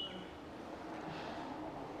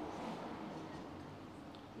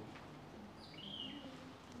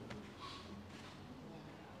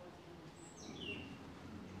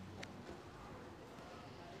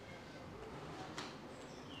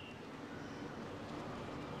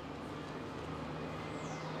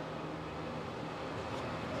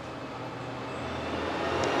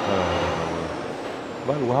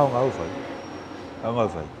 Vai hao ngau fai. Hao ngau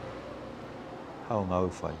fai. Hao ngau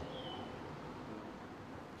fai.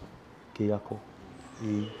 Ke ako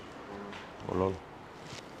I ololo.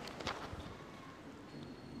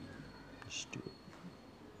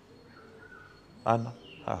 Ana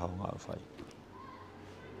hao ngau fai.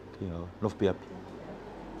 Ke ngau nof piapi.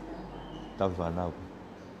 Tau whanau.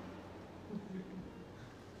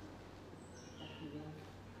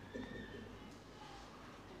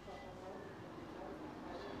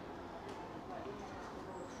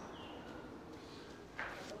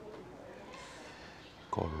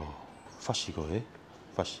 Kolo. Whasi ko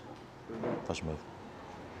Whasi. Whasi mai.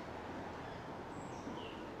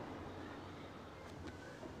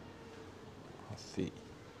 Hawhi.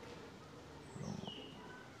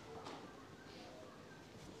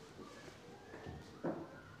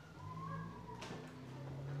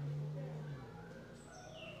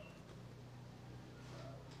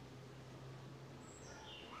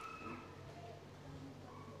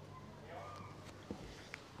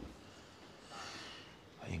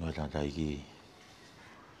 Ingoa tanta iki.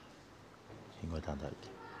 Ingoa tanta iki.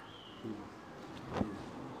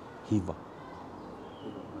 Hiva.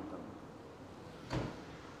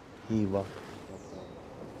 Hiva.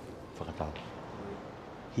 Whakatau.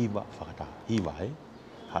 Hiva whakatau. Hiva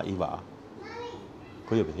Ha iwa a.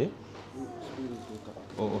 Ko ia be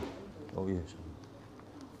Oh, yes.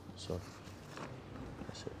 Sorry.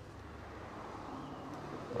 That's it.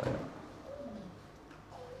 Right.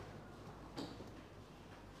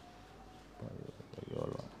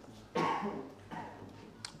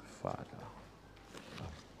 Fada.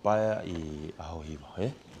 Paia I aho hiva,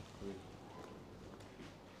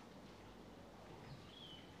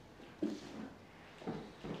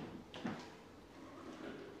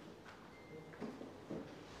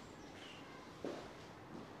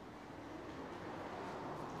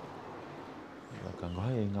 Kang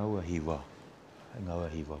hai ngau hiva. Ngau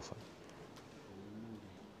hiva fai.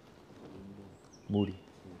 Muri.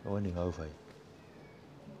 O ni ngau fai.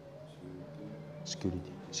 Security.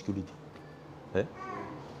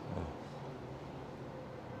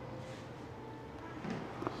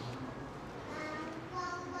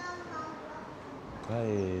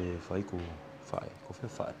 Kai fai ko fai.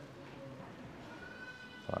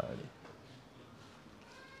 Fai.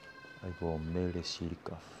 Ai ko mele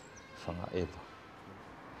silika. Whanga Eva.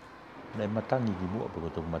 Nei matangi ki mua pako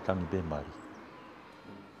tōku matangi pe mari.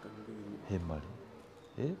 He mari.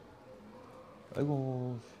 Ai ko...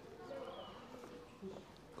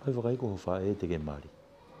 Kai whakai ko whae te ke mari.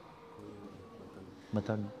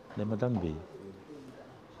 Matangi. Nei matangi pe.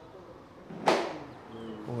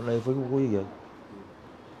 O nei whai ko koi kia.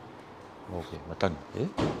 Ok, matangi.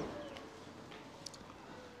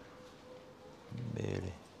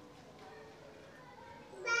 Mele.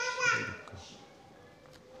 Silika.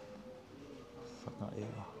 Whanga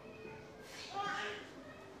Eva.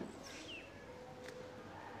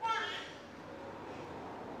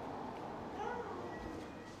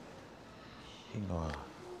 Ingoa.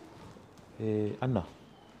 Ana,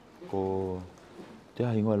 ko te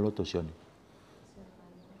ha ingoa loto sione.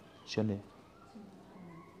 Sione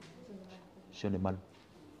manu.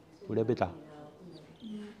 Ule beta.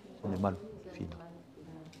 Sione manu. Fina.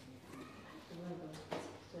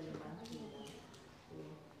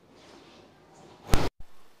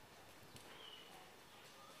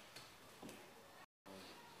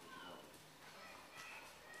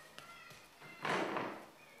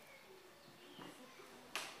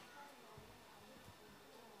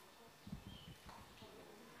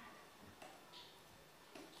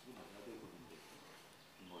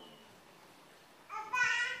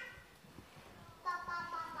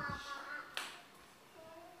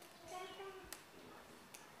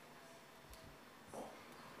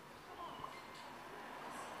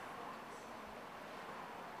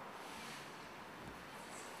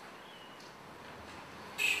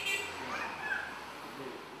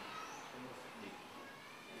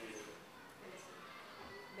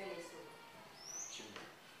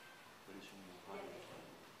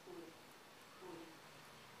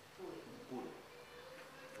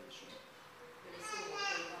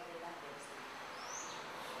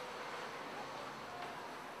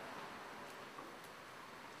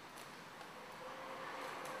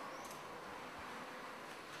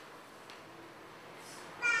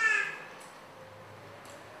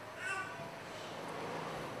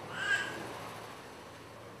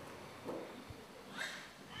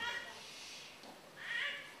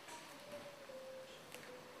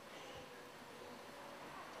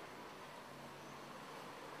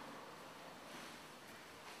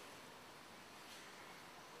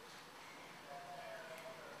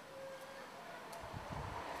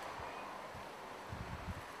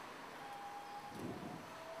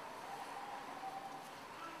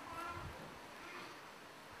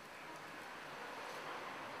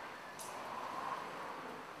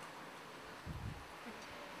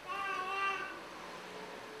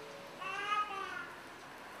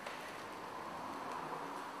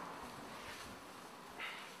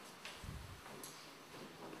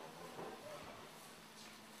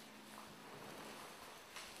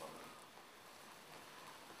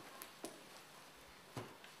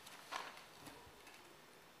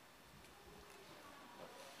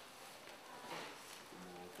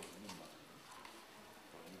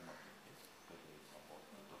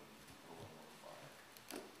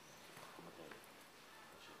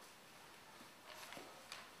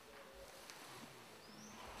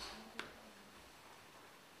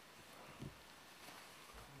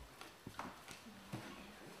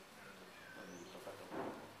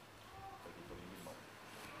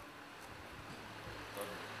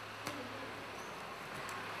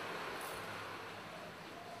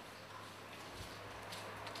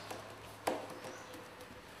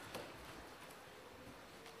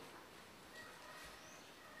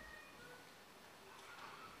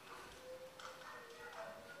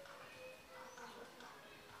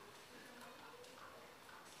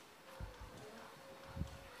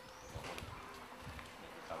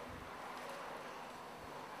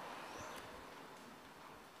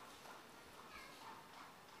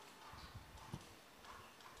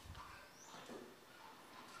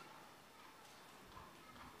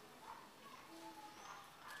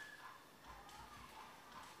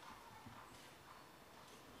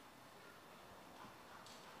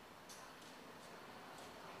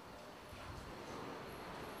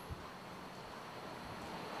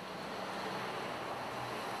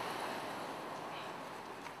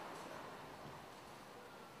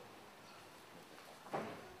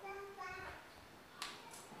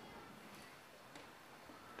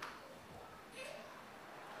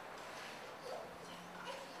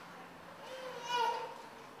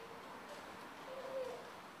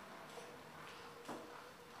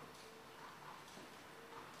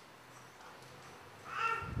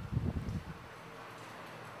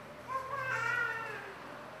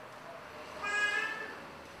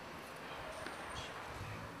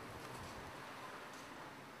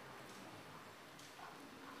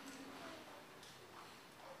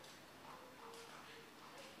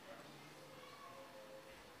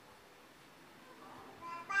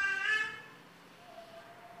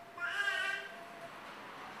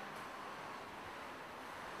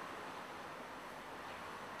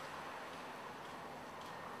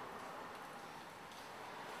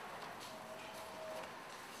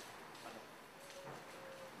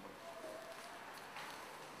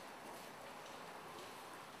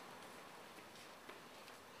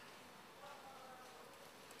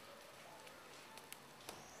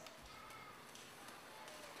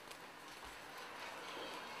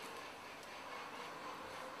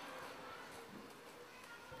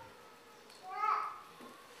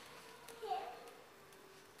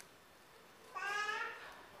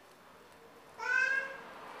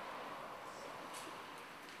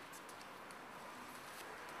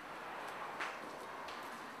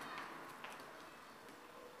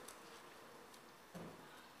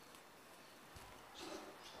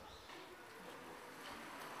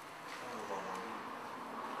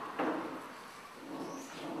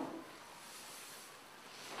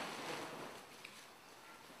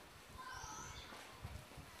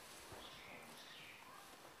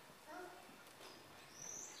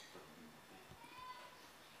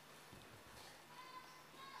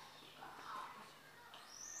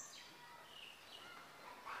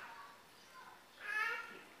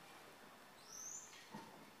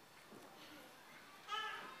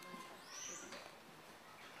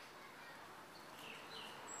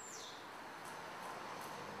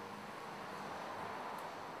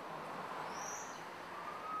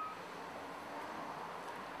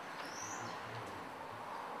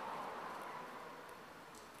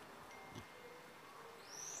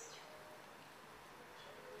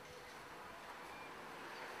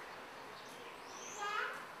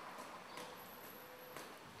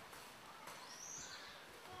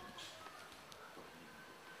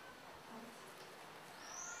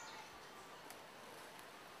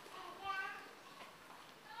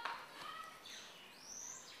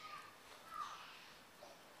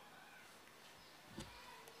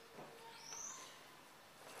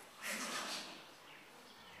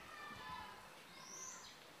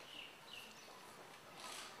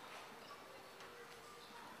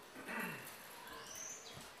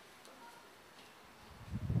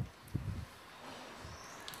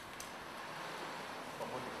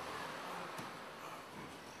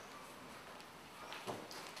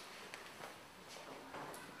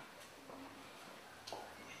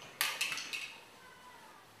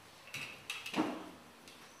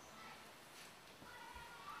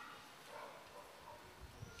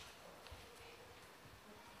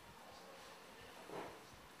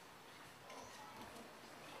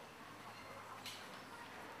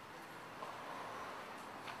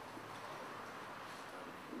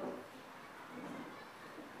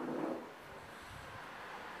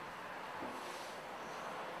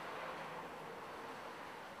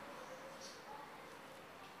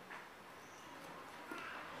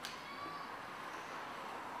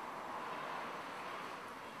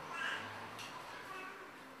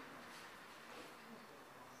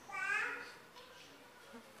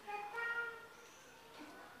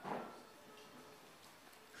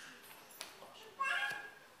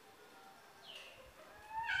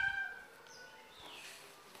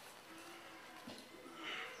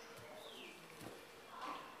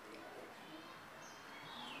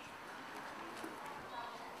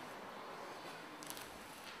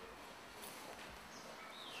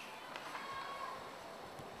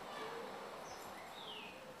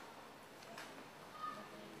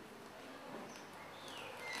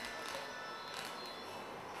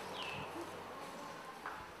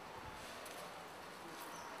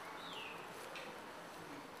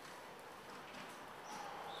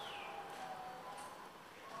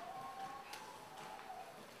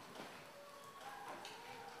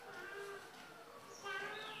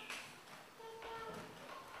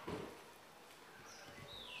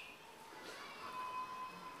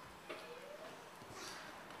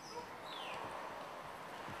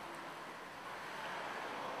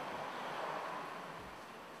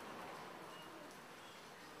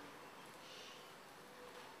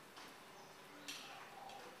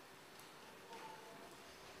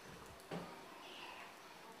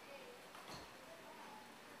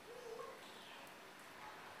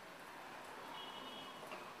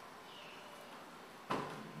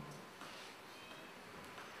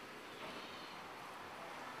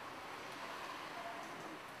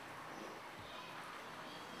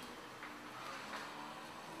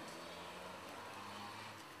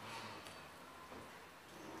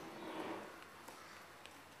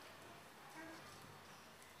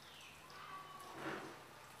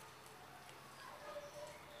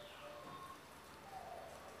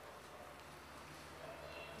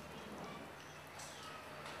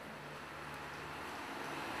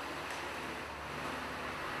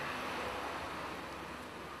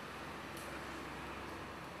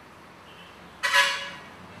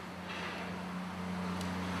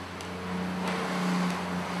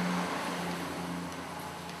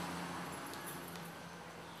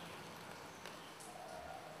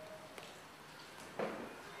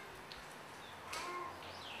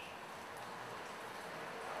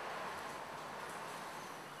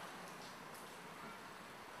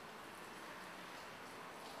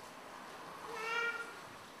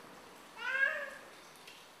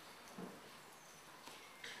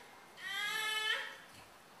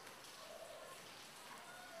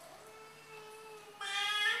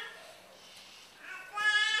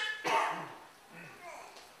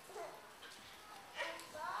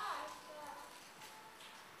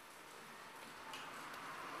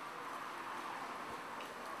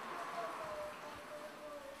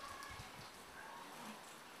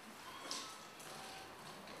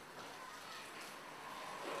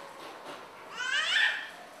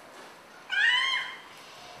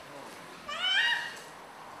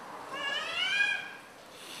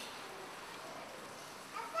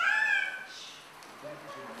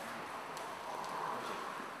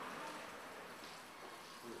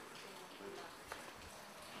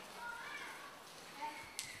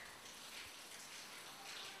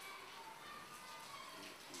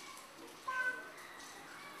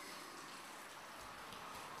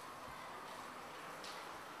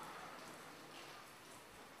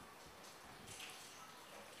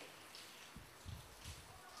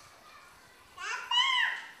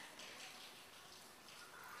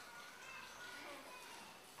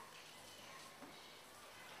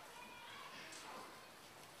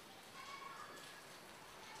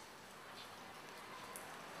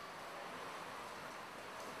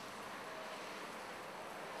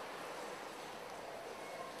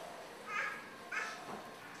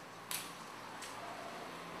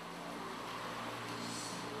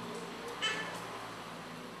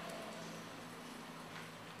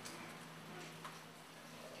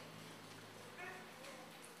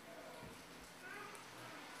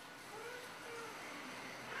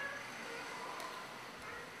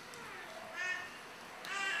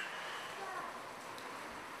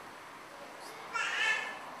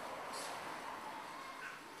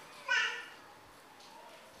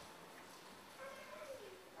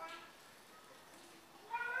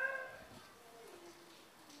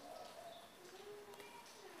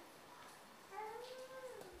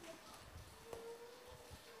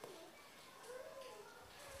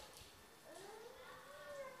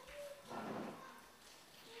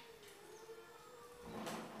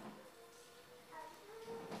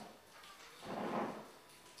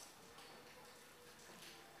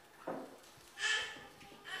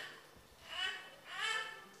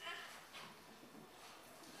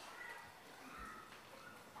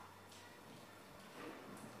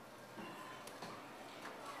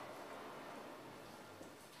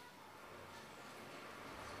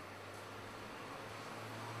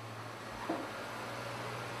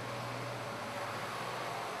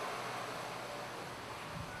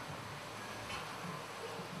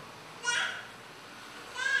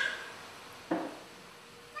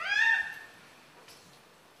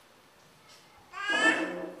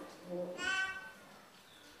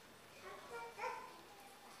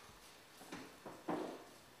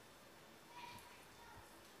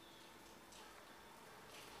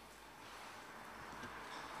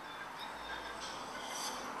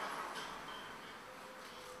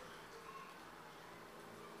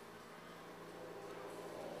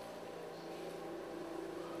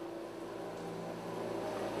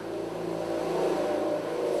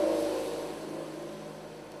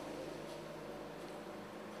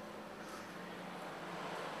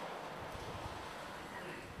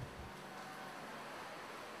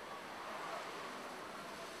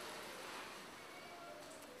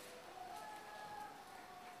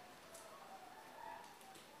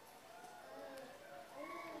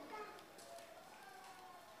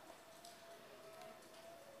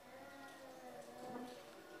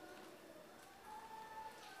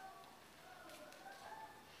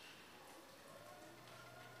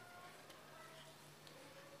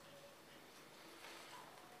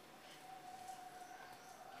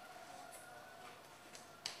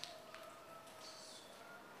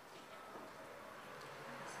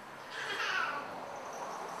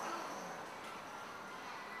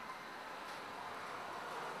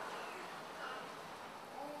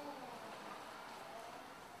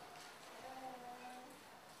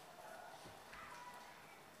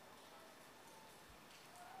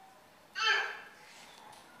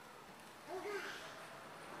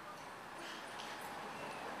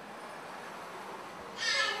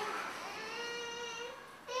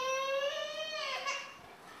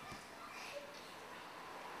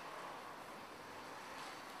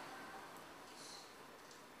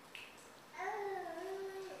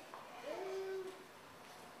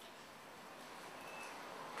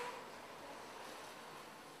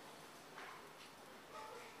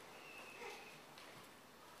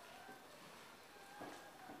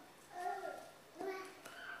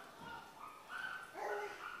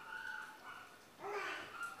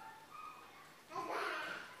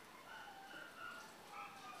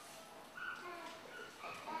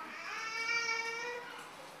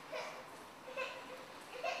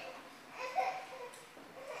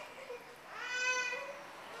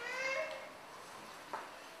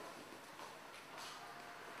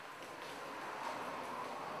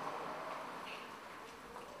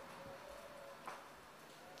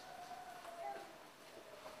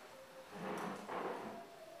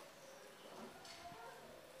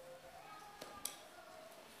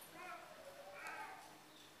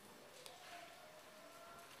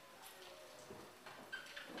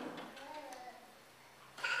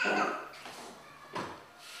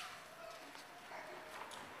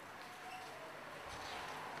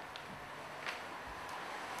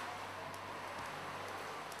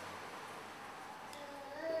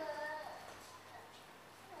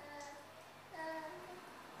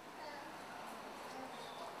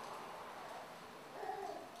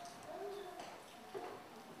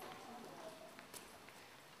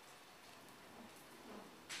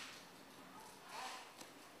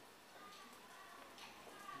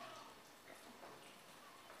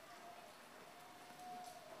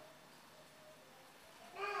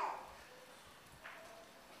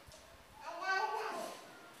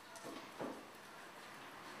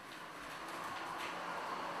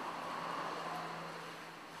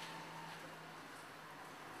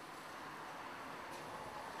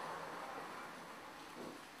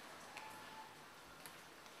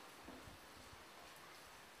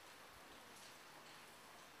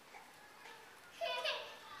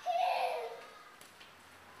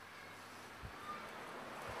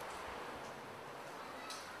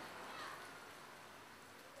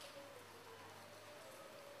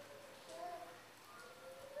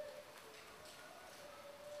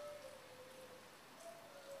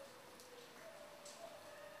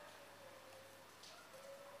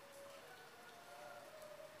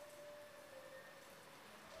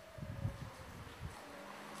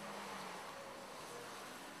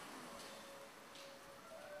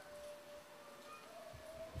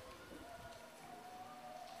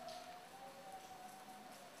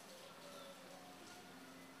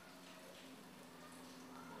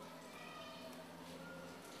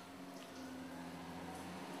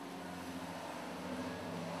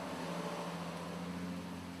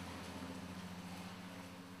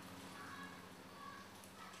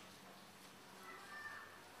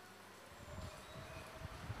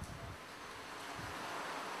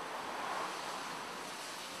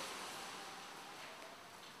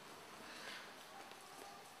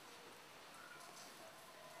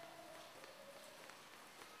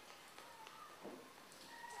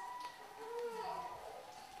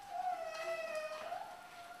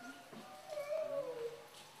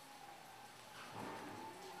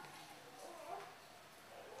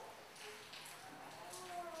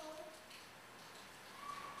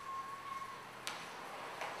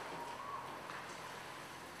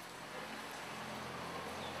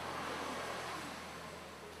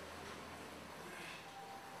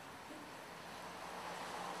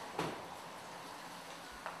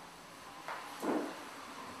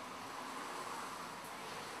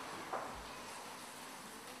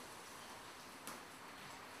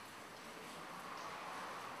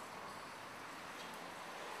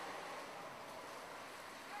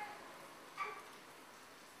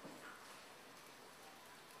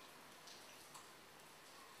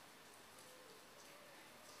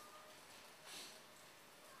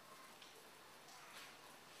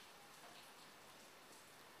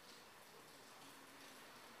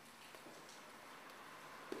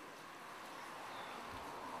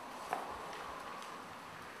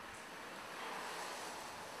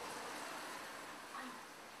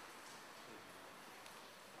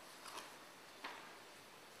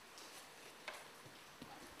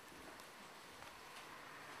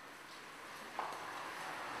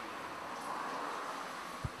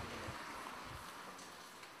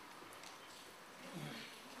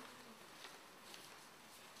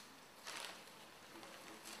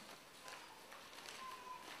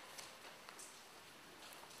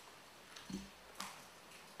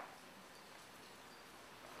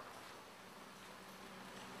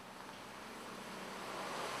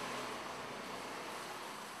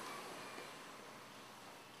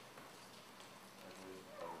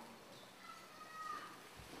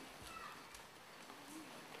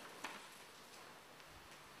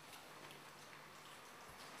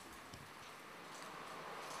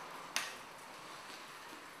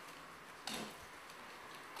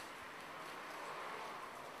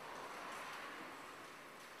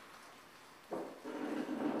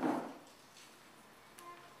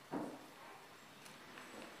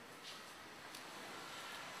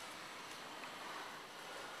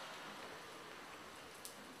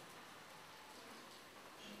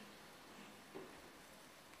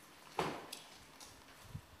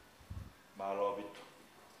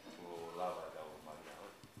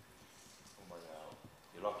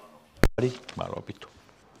 Ari, malo pito.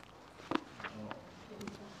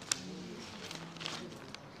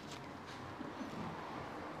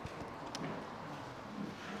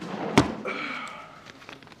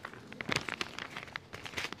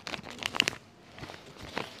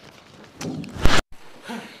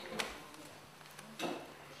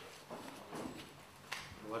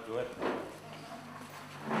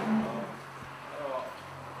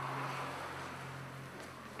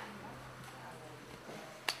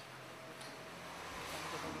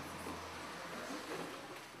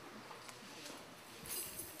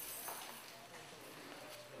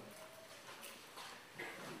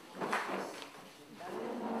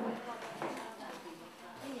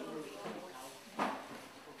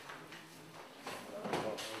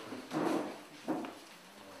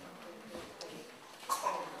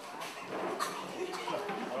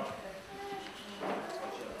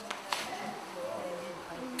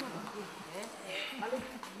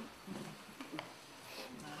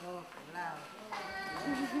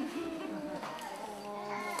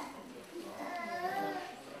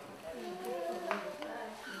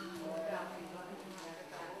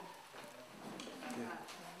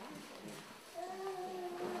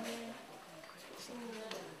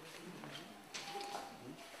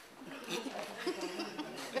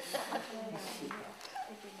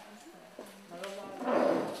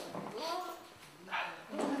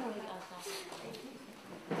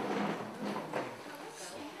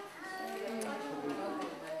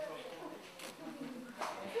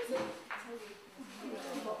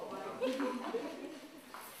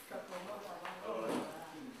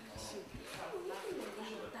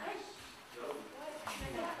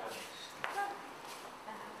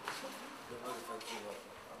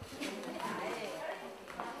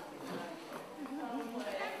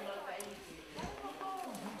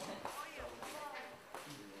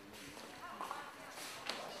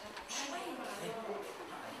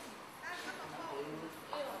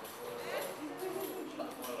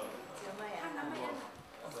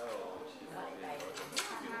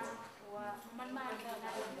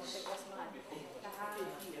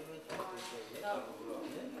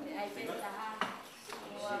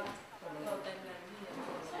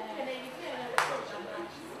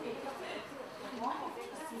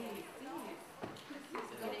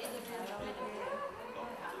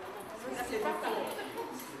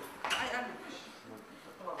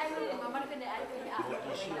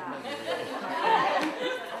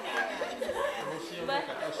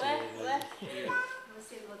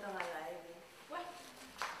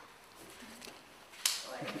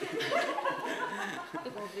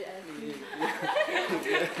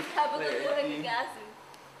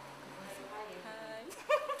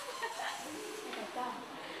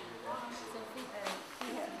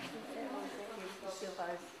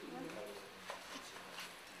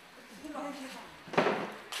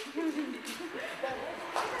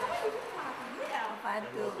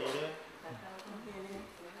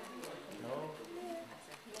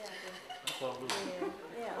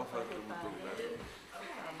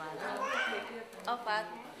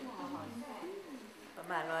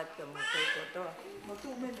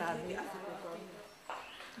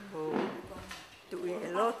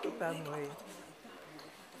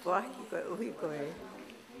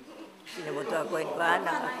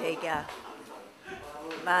 Kea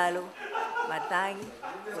Malu Matangi,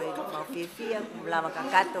 mau fifia, lama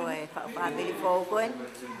kakato e family fokoen.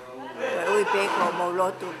 Ui pe ko mau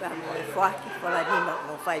lotu ka mo fuaki ko la ni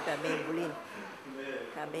mo fai pa me bulin.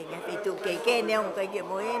 Ka me nga fitu ke ne un ka ke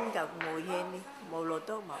mo en ka mo yeni mo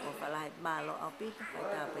loto ma mo fala malo api ka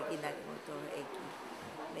ta pe kina mo to eki.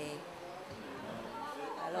 Me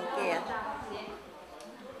alo Kea.